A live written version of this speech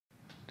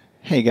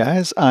Hey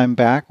guys, I'm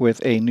back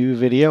with a new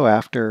video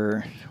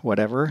after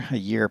whatever, a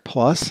year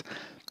plus,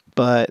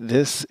 but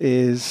this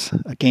is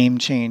a game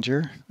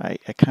changer. I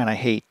kind of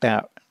hate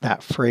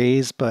that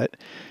phrase, but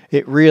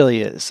it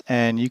really is.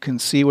 And you can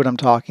see what I'm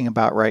talking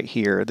about right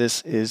here.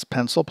 This is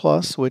Pencil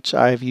Plus, which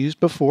I've used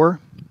before.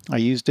 I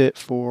used it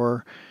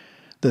for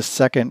the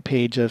second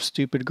page of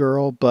Stupid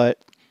Girl,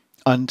 but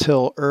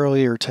until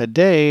earlier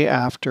today,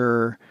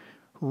 after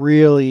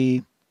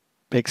really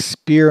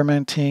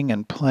experimenting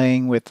and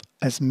playing with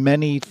as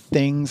many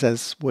things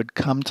as would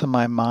come to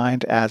my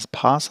mind as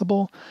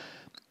possible,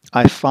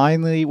 I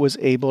finally was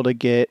able to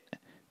get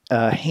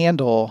a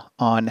handle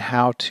on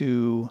how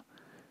to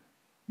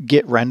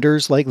get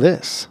renders like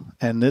this.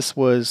 And this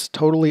was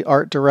totally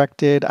art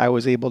directed. I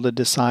was able to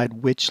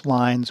decide which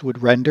lines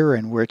would render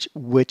and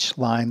which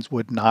lines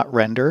would not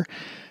render.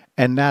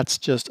 And that's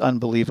just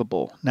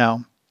unbelievable.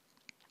 Now,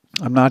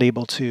 I'm not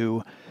able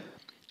to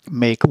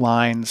make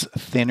lines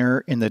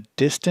thinner in the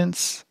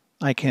distance.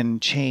 I can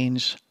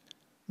change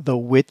the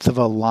width of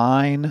a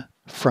line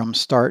from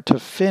start to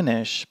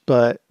finish,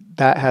 but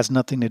that has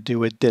nothing to do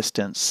with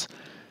distance.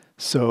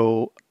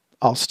 So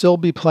I'll still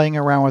be playing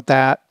around with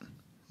that.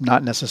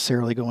 Not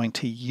necessarily going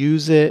to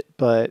use it,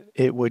 but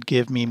it would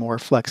give me more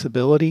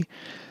flexibility.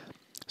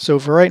 So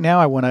for right now,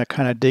 I want to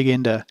kind of dig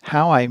into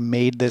how I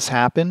made this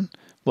happen.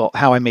 Well,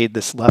 how I made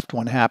this left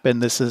one happen.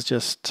 This is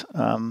just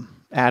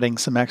adding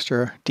some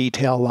extra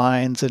detail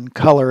lines and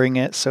coloring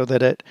it so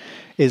that it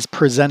is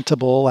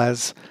presentable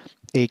as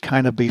a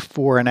kind of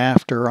before and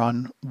after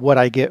on what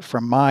I get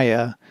from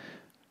Maya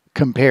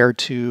compared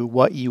to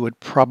what you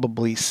would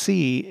probably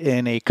see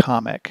in a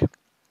comic.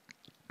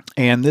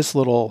 And this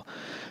little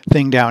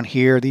thing down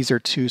here, these are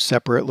two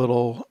separate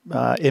little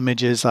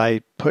images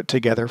I put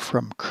together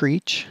from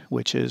Creech,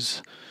 which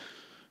is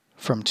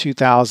from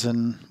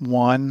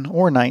 2001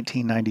 or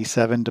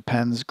 1997,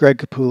 depends. Greg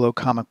Capullo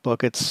comic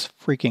book. It's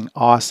freaking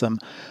awesome.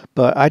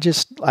 But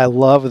I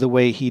love the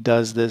way he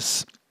does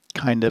this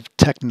kind of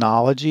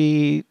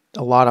technology,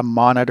 a lot of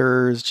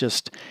monitors,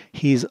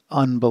 he's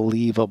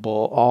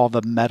unbelievable. All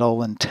the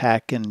metal and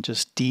tech and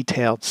just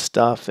detailed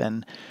stuff.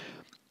 And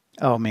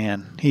oh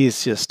man,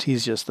 he's just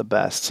the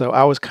best. So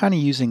I was kind of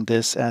using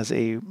this as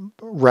a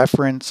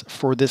reference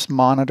for this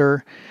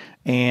monitor,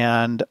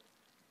 and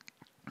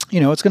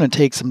it's going to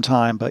take some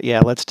time, but yeah,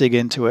 let's dig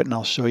into it and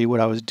I'll show you what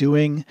I was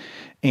doing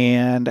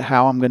and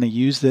how I'm going to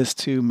use this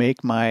to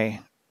make my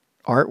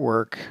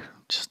artwork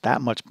just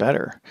that much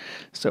better.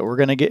 So we're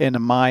going to get into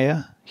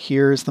Maya.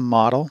 Here's the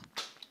model,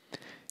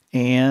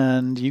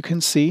 and you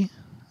can see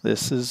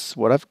this is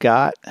what I've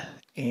got,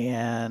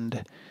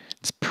 and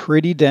it's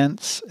pretty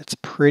dense. It's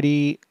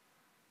pretty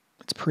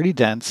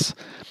dense,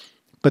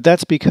 but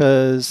that's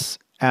because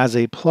as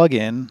a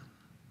plugin,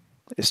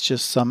 it's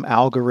just some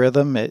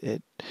algorithm.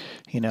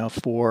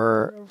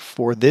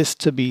 For this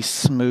to be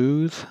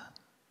smooth,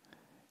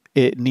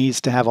 it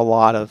needs to have a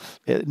lot of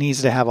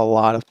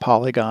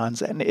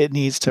polygons, and it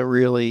needs to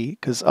really,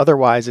 because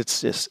otherwise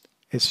it's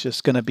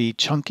just going to be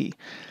chunky.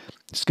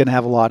 It's going to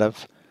have a lot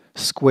of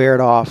squared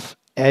off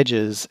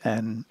edges,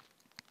 and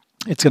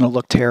it's going to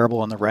look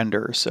terrible in the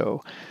render.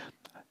 So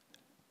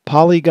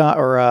polygon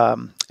or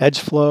edge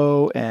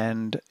flow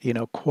and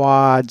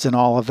quads and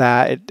all of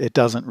that, it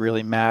doesn't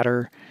really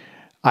matter.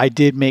 I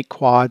did make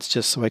quads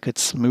just so I could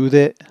smooth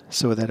it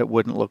so that it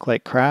wouldn't look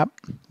like crap.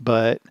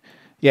 But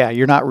yeah,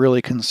 you're not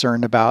really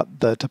concerned about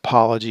the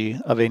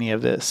topology of any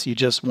of this. You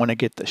just want to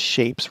get the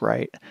shapes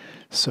right.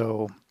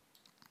 So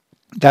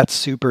that's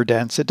super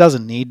dense. It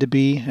doesn't need to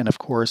be. And of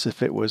course,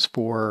 if it was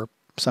for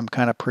some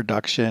kind of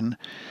production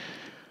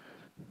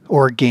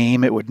or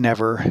game, it would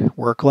never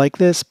work like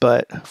this.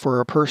 But for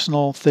a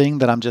personal thing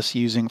that I'm just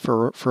using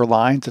for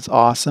lines, it's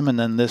awesome. And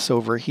then this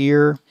over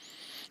here,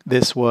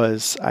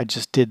 I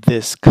just did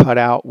this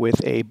cutout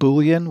with a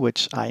Boolean,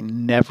 which I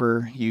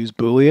never use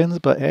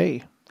Booleans, but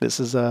hey,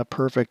 this is a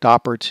perfect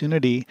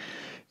opportunity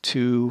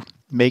to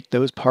make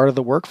those part of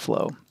the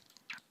workflow.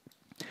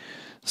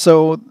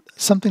 So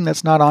something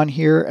that's not on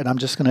here, and I'm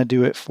just going to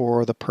do it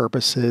for the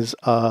purposes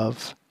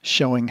of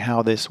showing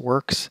how this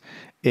works,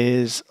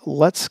 is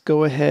let's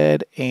go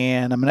ahead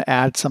and I'm going to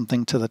add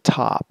something to the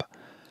top.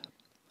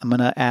 I'm going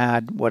to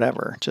add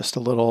whatever, just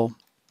a little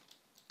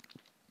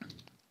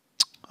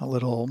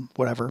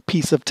whatever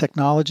piece of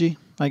technology,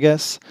 I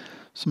guess.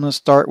 So I'm going to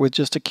start with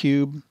just a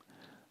cube.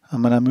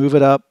 I'm going to move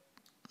it up,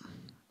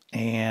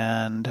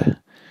 and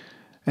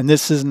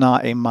this is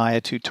not a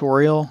Maya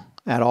tutorial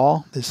at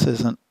all. This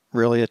isn't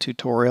really a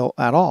tutorial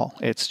at all.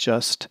 It's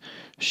just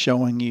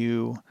showing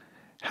you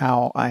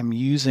how I'm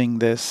using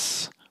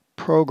this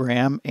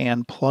program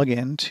and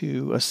plugin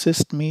to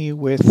assist me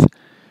with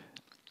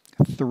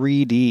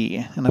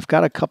 3D. And I've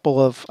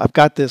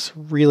got this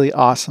really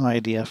awesome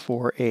idea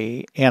for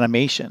a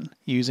animation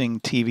using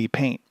TV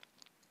Paint.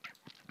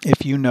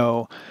 If you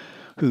know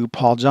who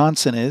Paul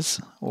Johnson is,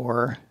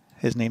 or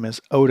his name is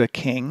Ota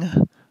King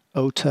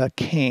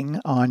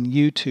on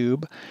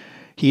YouTube,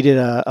 he did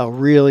a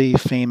really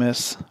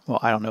famous, well,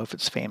 I don't know if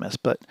it's famous,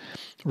 but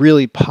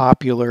really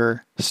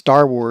popular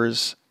Star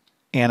Wars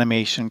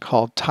animation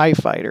called TIE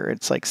Fighter.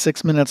 It's like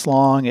 6 minutes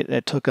long.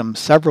 It took him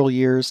several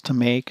years to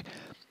make,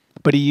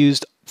 but he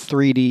used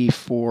 3D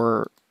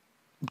for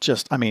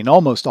just, I mean,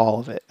 almost all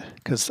of it.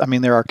 Because, I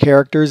mean, there are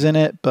characters in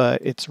it,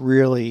 but it's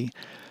really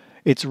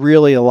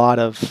a lot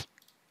of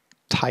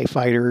TIE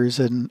fighters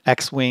and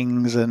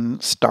X-Wings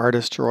and Star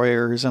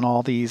Destroyers and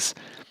all these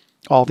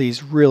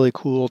really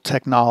cool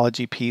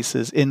technology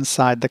pieces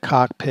inside the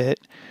cockpit.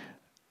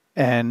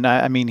 And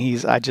I mean,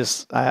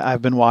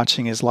 I've been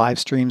watching his live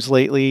streams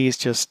lately. He's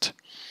just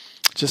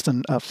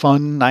a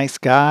fun, nice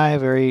guy,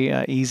 very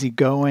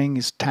easygoing.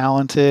 He's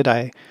talented.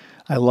 I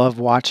love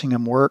watching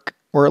him work,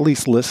 or at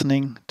least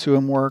listening to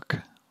him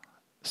work.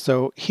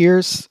 So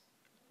here's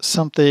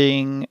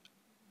something.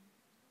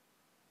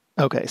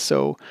 Okay,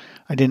 so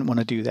I didn't want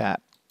to do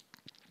that.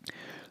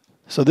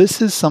 So this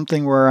is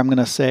something where I'm going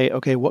to say,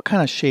 okay, what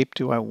kind of shape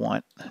do I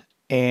want?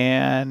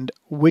 And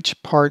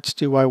which parts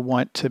do I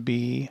want to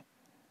be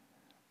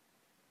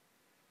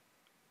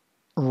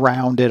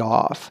rounded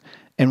off?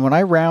 And when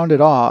I round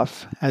it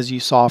off, as you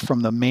saw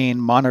from the main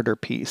monitor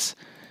piece,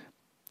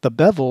 the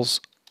bevels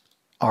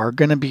are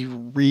going to be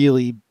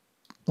really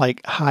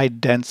like highly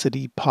dense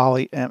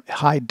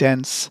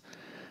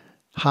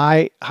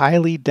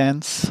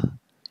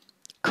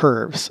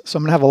curves. So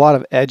I'm gonna have a lot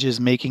of edges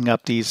making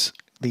up these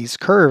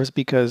curves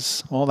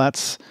because, well,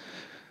 that's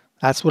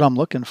what I'm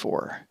looking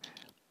for.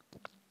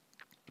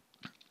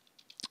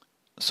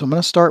 So I'm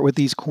going to start with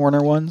these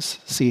corner ones,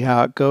 see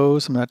how it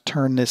goes. I'm going to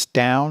turn this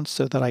down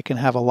so that I can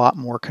have a lot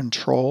more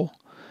control.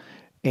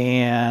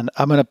 And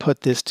I'm going to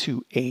put this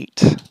to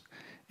 8.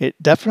 It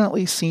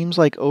definitely seems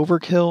like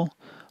overkill,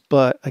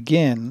 but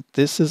again,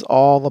 this is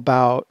all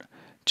about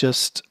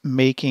just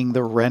making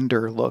the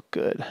render look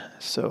good.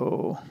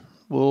 So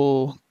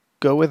we'll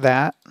go with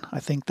that. I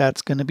think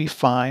that's going to be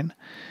fine.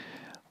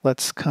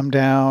 Let's come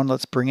down,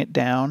 let's bring it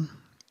down,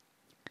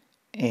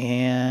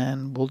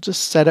 and we'll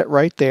just set it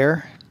right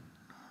there.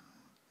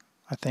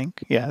 I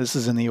think, yeah, this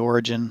is in the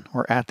origin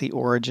or at the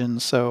origin.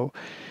 So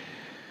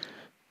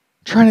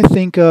trying to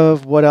think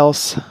of what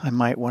else I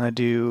might want to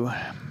do.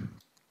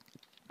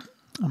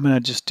 I'm going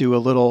to just do a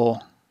little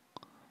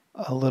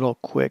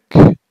quick,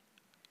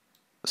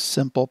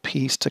 simple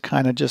piece to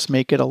kind of just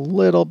make it a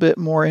little bit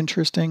more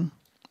interesting.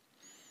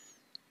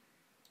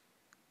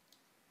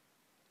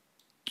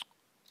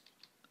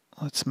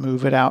 Let's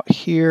move it out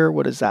here.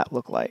 What does that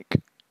look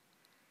like?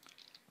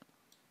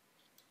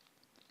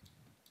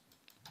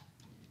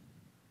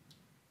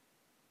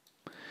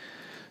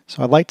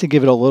 So I'd like to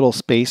give it a little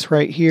space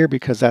right here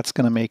because that's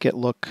going to make it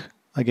look,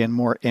 again,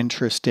 more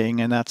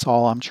interesting, and that's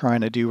all I'm trying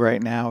to do right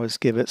now is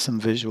give it some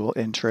visual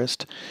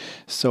interest.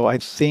 So I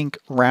think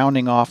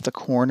rounding off the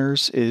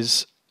corners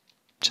is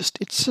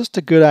it's just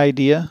a good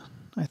idea.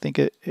 I think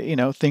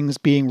things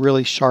being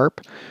really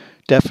sharp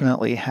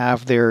definitely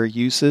have their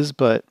uses,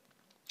 but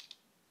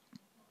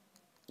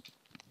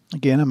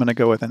again, I'm going to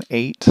go with an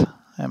 8.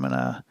 I'm going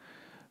to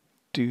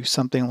do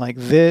something like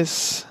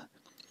this.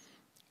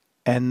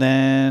 And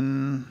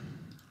then,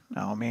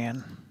 oh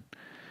man,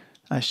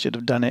 I should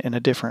have done it in a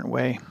different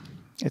way.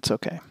 It's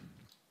okay.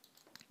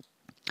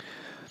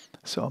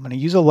 So I'm going to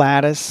use a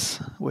lattice,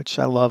 which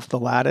I love the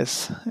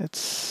lattice.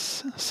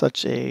 It's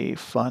such a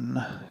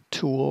fun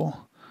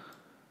tool.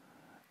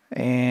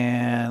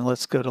 And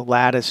let's go to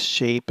lattice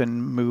shape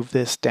and move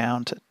this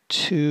down to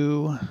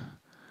 2.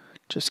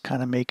 Just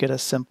kind of make it a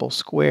simple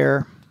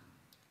square.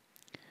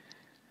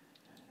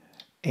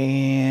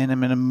 And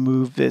I'm going to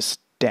move this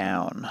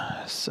down.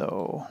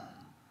 So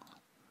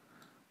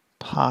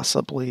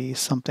possibly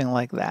something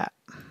like that.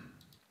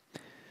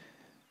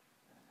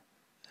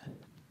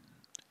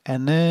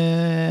 And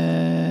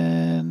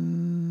then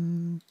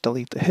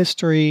delete the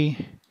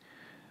history.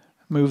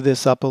 Move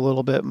this up a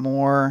little bit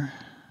more.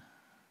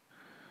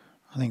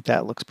 I think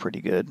that looks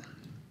pretty good.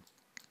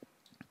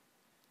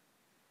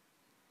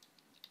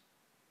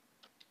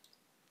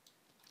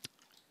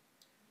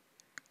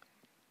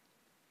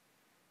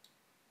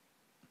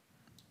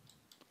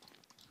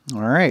 All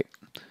right,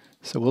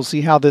 so we'll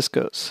see how this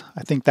goes.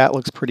 I think that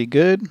looks pretty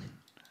good.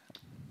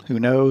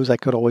 Who knows, I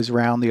could always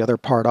round the other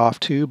part off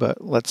too,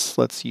 but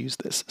let's use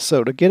this.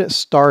 So to get it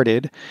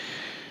started,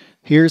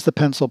 here's the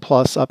Pencil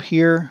Plus up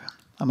here.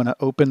 I'm going to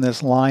open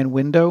this line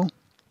window.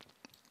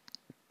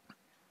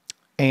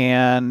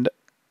 And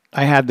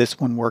I had this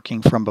one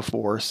working from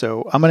before,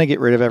 so I'm going to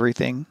get rid of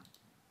everything.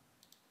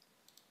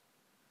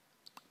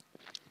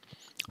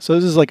 So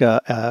this is like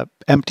a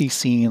empty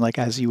scene, like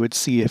as you would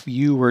see if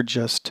you were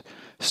just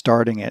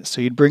starting it.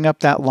 So you'd bring up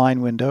that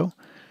line window,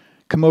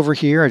 come over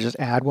here, I just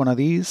add one of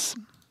these,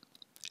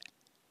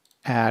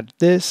 add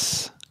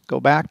this, go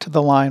back to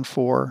the line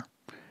 4.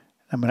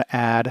 I'm going to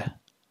add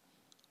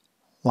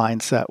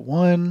line set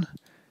 1.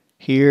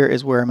 Here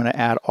is where I'm going to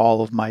add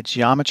all of my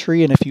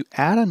geometry. And if you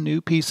add a new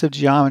piece of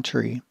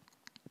geometry,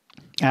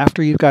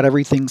 after you've got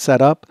everything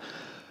set up,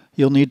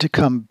 you'll need to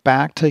come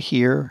back to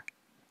here,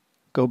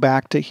 go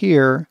back to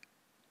here,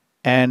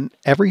 and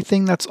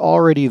everything that's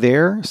already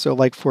there. So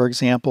like, for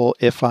example,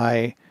 if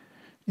I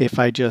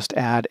just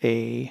add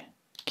a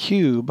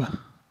cube,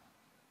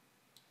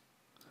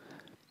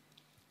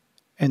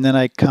 and then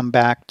I come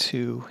back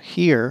to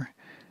here,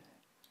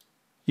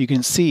 you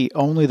can see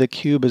only the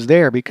cube is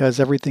there because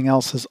everything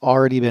else has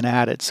already been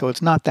added. So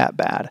it's not that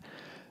bad.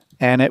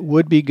 And it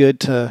would be good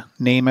to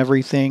name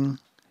everything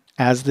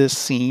as this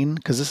scene,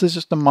 because this is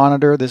just a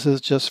monitor. This is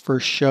just for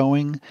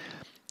showing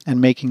and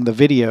making the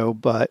video,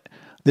 but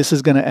this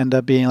is going to end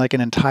up being like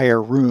an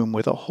entire room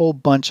with a whole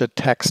bunch of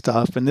tech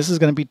stuff. And this is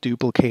going to be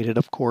duplicated,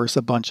 of course,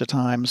 a bunch of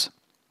times.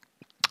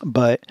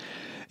 But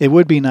it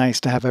would be nice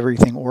to have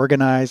everything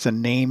organized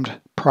and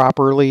named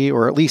properly,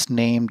 or at least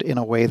named in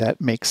a way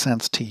that makes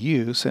sense to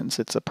you, since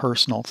it's a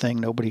personal thing.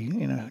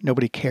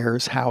 Nobody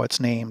cares how it's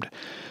named.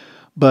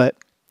 But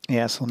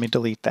yeah, so let me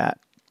delete that.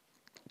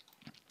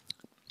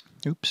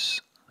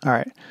 Oops. All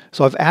right.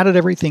 So I've added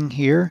everything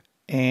here,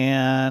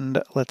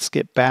 and let's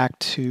get back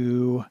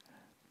to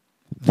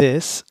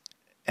this.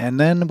 And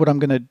then what I'm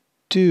going to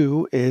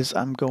do is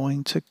I'm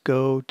going to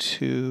go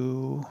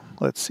to,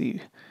 let's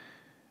see.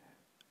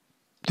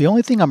 The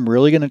only thing I'm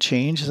really going to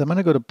change is I'm going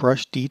to go to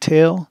brush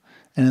detail,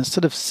 and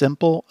instead of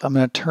simple, I'm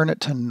going to turn it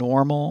to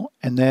normal.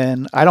 And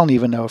then I don't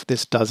even know if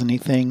this does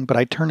anything, but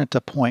I turn it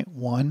to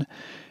 0.1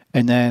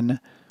 and then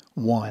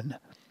 1.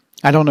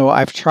 I don't know.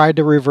 I've tried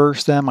to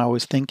reverse them. I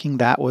was thinking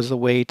that was the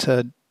way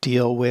to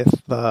deal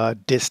with the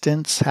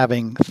distance,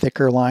 having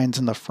thicker lines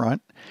in the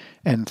front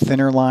and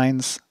thinner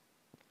lines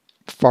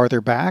farther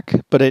back,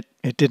 but it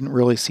didn't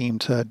really seem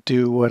to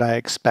do what I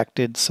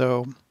expected.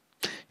 So,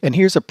 and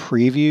here's a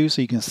preview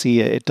so you can see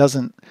it. It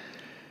doesn't,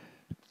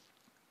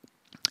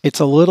 it's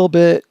a little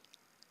bit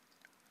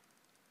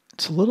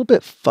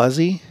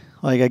fuzzy.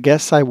 Like, I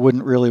guess I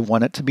wouldn't really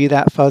want it to be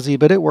that fuzzy,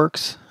 but it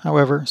works,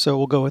 however, so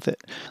we'll go with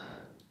it.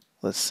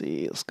 Let's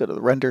see, let's go to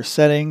the render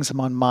settings. I'm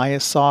on Maya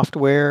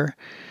software.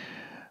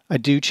 I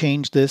do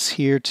change this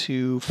here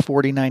to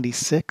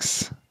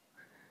 4096,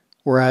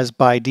 whereas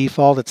by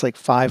default it's like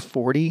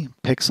 540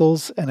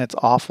 pixels, and it's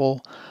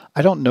awful.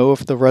 I don't know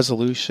if the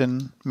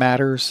resolution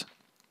matters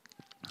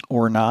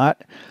or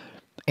not.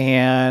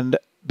 And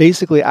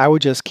basically I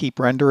would just keep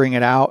rendering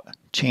it out,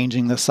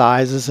 changing the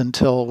sizes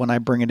until when I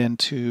bring it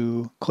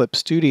into Clip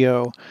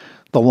Studio,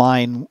 the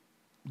lines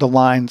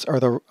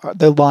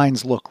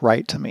look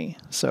right to me.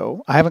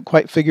 So I haven't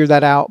quite figured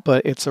that out,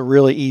 but it's a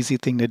really easy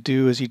thing to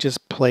do. Is you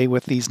just play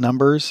with these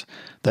numbers,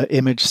 the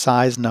image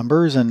size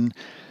numbers, and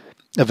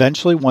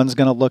eventually one's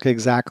going to look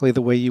exactly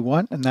the way you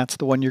want, and that's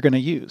the one you're going to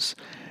use.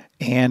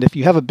 And if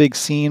you have a big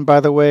scene,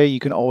 by the way, you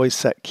can always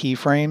set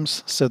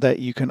keyframes so that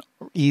you can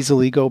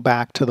easily go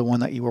back to the one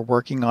that you were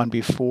working on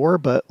before.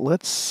 But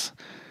let's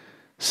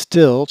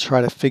still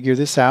try to figure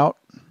this out.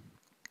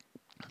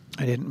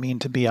 I didn't mean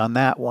to be on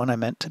that one. I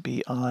meant to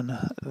be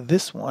on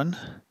this one.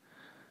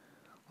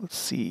 Let's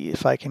see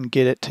if I can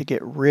get it to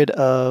get rid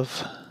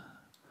of,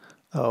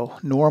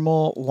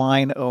 normal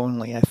line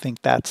only. I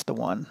think that's the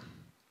one.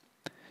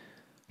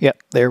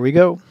 Yep, there we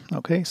go.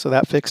 Okay, so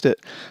that fixed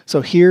it. So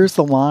here's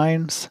the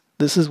lines.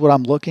 This is what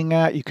I'm looking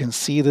at. You can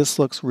see this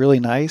looks really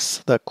nice.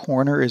 The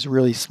corner is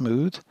really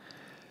smooth.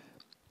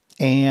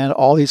 And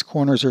all these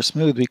corners are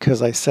smooth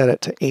because I set it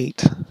to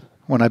 8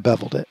 when I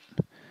beveled it.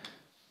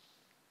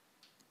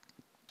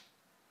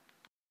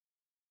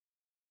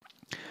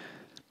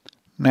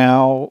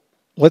 Now,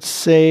 let's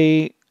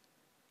say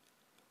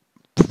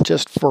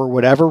just for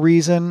whatever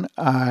reason,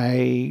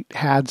 I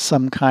had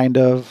some kind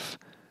of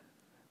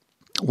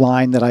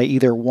line that I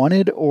either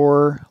wanted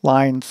or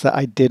lines that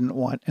I didn't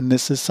want. And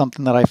this is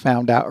something that I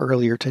found out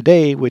earlier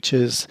today, which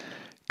is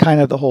kind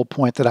of the whole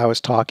point that I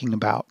was talking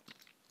about.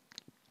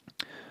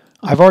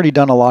 I've already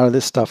done a lot of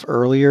this stuff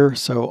earlier,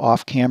 so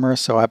off camera,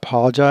 so I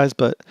apologize.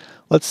 But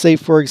let's say,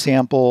 for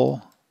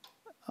example,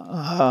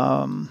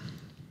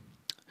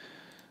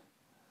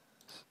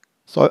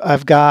 so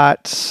I've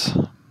got,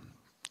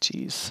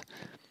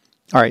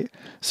 all right.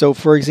 So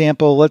for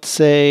example, let's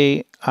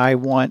say I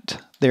want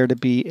there to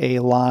be a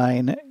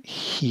line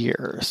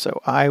here.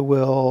 So I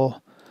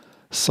will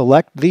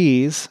select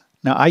these.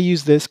 Now I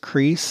use this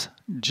crease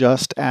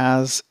just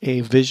as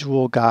a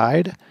visual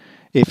guide.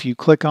 If you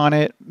click on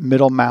it,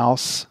 middle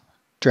mouse,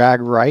 drag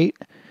right,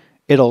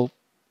 it'll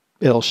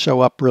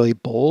show up really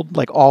bold.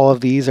 Like all of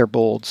these are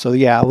bold. So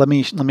yeah, let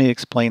me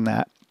explain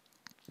that.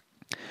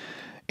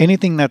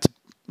 Anything that's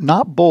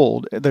not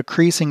bold, the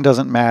creasing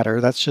doesn't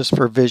matter. That's just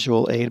for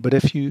visual aid. But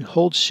if you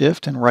hold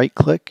shift and right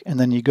click and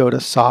then you go to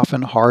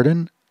soften,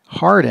 harden,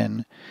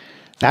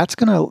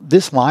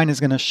 this line is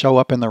gonna show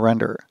up in the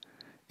render.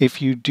 If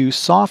you do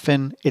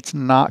soften, it's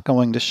not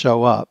going to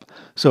show up.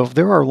 So if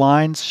there are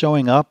lines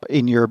showing up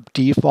in your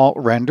default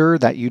render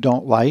that you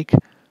don't like,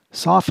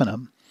 soften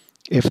them.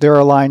 If there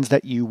are lines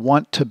that you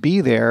want to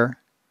be there,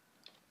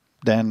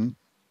 then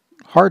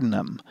harden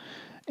them.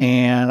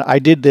 And I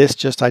did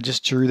this I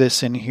just drew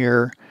this in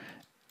here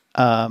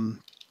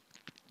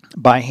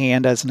by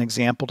hand as an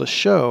example to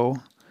show.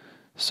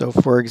 So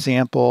for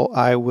example,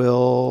 I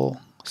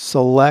will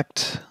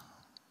select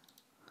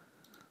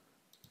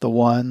the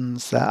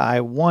ones that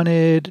I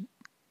wanted.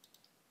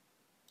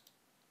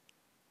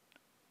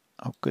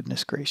 Oh,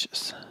 goodness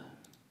gracious.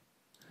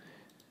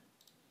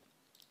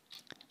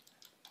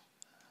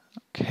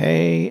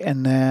 Okay,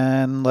 and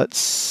then let's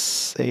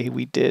say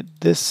we did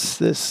this,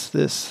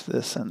 this,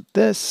 and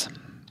this.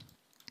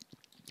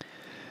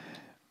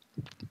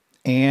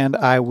 And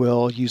I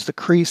will use the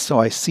crease so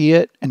I see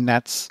it, and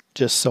that's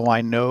just so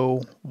I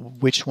know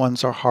which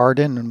ones are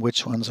hardened and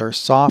which ones are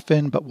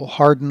softened, but we'll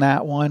harden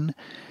that one.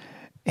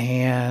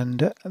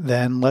 And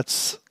then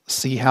let's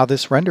see how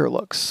this render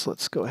looks.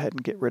 Let's go ahead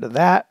and get rid of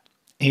that.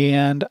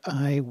 And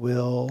I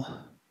will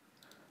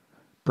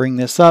bring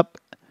this up,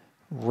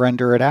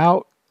 render it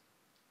out.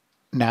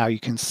 Now you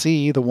can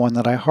see the one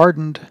that I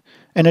hardened,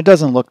 and it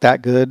doesn't look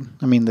that good.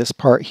 I mean, this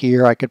part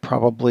here, I could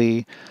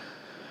probably,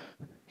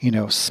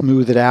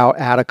 smooth it out,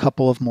 add a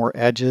couple of more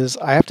edges.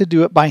 I have to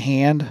do it by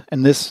hand,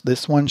 and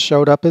this one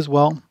showed up as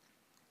well.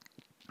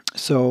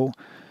 So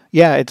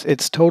yeah,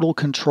 it's total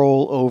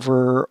control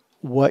over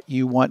what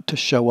you want to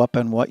show up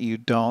and what you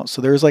don't.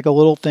 So there's like a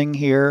little thing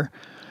here,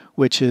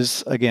 which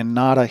is, again,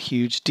 not a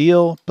huge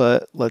deal,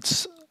 but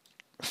let's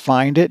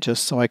find it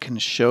just so I can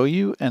show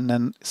you. And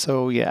then,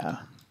 so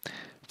yeah,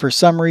 for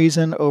some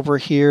reason over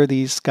here,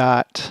 these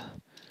got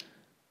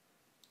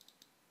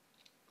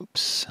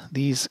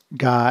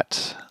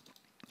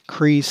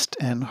creased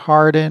and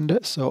hardened.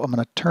 So I'm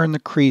going to turn the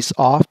crease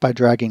off by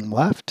dragging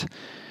left.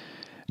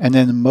 And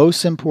then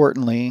most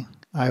importantly,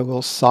 I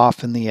will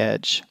soften the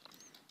edge.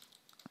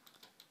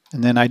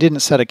 And then I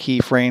didn't set a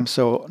keyframe,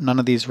 so none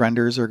of these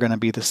renders are going to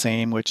be the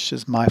same, which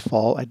is my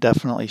fault. I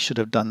definitely should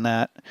have done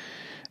that.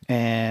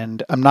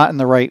 And I'm not in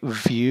the right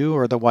view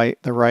or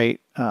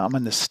I'm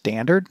in the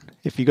standard.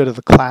 If you go to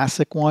the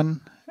classic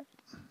one,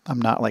 I'm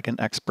not like an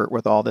expert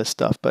with all this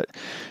stuff, but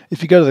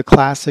if you go to the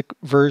classic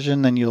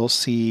version, then you'll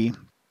see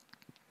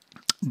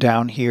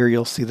down here,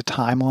 you'll see the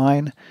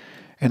timeline.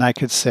 And I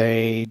could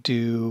say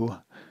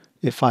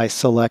if I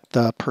select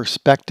the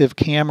perspective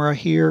camera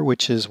here,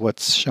 which is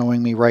what's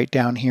showing me right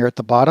down here at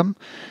the bottom,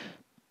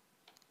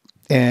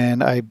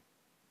 and I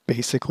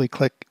basically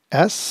click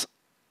S,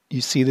 you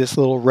see this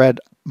little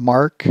red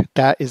mark,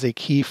 that is a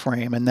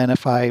keyframe. And then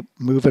if I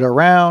move it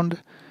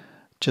around,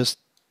 just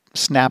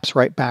snaps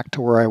right back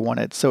to where I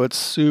wanted. So it's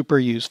super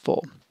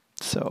useful.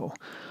 So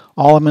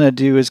all I'm going to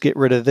do is get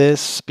rid of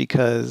this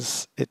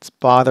because it's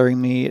bothering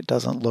me. It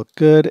doesn't look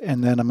good.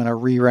 And then I'm going to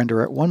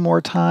re-render it one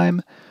more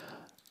time.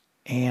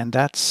 And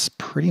that's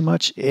pretty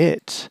much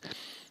it.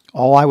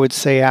 All I would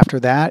say after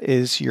that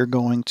is you're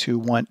going to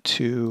want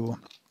to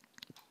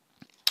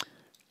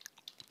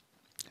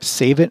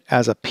save it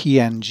as a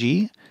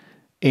PNG,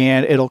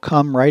 and it'll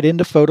come right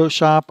into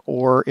Photoshop,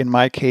 or in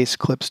my case,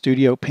 Clip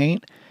Studio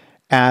Paint,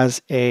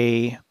 as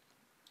a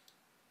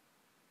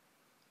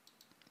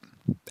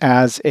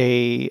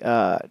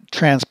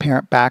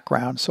transparent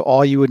background. So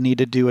all you would need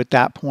to do at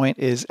that point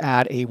is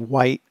add a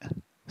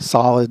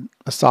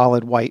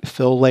solid white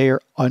fill layer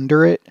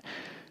under it,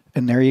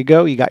 and there you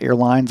go. You got your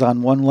lines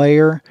on one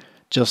layer,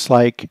 just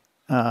like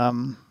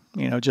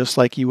just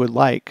like you would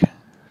like.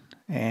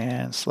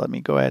 And so let me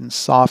go ahead and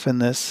soften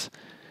this.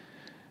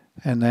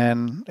 And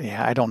then,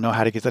 yeah, I don't know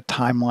how to get the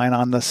timeline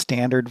on the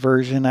standard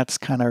version. That's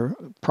kind of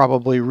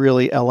probably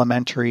really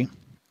elementary.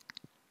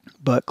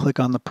 But click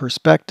on the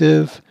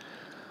perspective.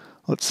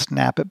 Let's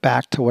snap it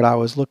back to what I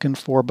was looking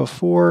for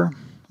before. I'm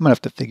going to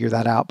have to figure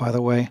that out, by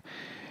the way.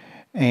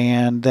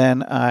 And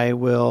then I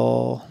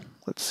will,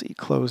 let's see,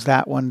 close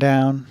that one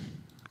down.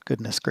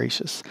 Goodness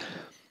gracious.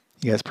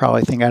 You guys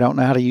probably think I don't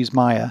know how to use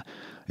Maya.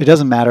 It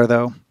doesn't matter,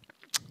 though.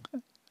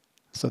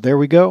 So there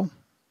we go.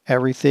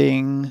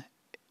 Everything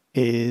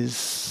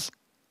is,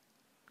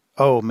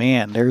 oh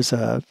man,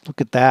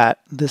 look at that.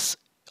 This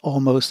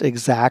almost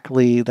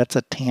exactly, that's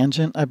a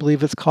tangent, I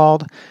believe it's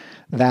called.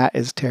 That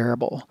is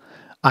terrible.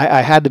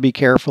 I had to be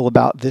careful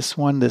about this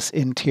one, this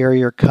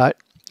interior cut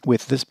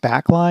with this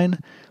backline,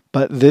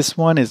 but this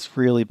one is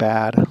really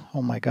bad.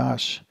 Oh my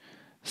gosh.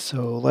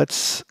 So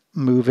let's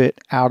move it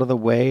out of the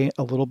way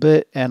a little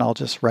bit, and I'll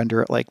just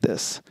render it like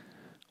this.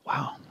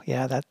 Wow,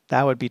 yeah,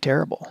 that would be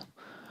terrible.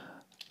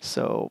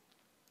 So,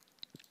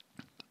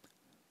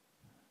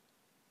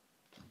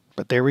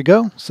 but there we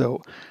go.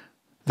 So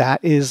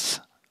that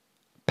is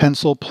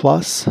Pencil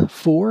Plus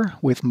 4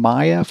 with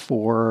Maya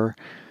for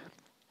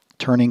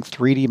turning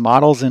 3D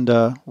models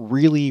into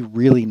really,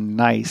 really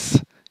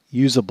nice,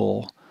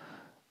 usable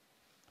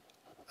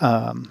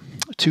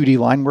 2D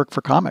line work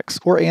for comics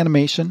or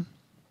animation.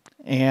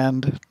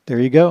 And there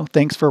you go.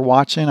 Thanks for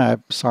watching.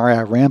 I'm sorry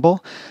I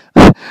ramble.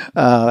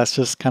 That's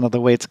just kind of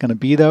the way it's going to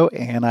be, though.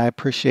 And I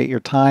appreciate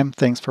your time.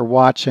 Thanks for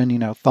watching.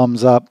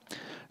 Thumbs up,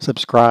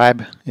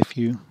 subscribe if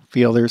you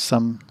feel there's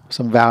some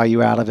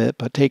value out of it.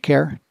 But take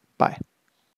care. Bye.